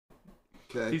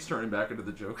Okay. He's turning back into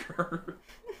the Joker.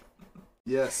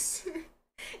 Yes.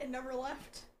 It never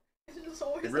left. It's just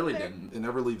always It really there. didn't. It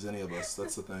never leaves any of us.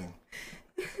 That's the thing.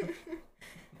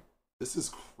 This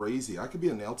is crazy. I could be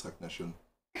a nail technician.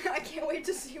 I can't wait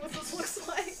to see what this looks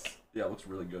like. Yeah, it looks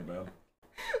really good, man.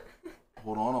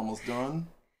 Hold on, almost done.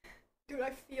 Dude, I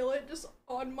feel it just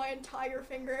on my entire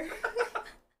finger.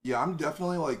 Yeah, I'm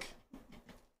definitely like...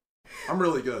 I'm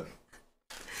really good.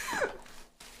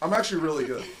 I'm actually really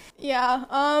good. Yeah,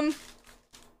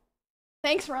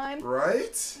 thanks, Ryan.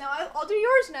 Right? Now I'll do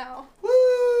yours now. Woo!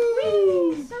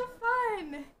 Whee! So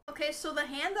fun! Okay, so the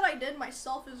hand that I did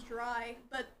myself is dry,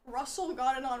 but Russell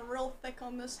got it on real thick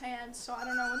on this hand, so I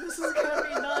don't know when this is gonna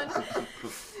be done.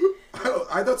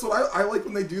 That's what I like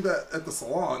when they do that at the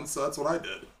salon, so that's what I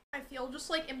did. I feel just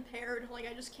like impaired, like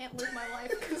I just can't live my life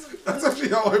because That's actually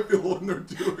how I feel when they're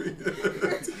doing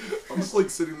it. I'm just like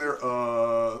sitting there,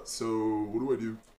 so what do I do?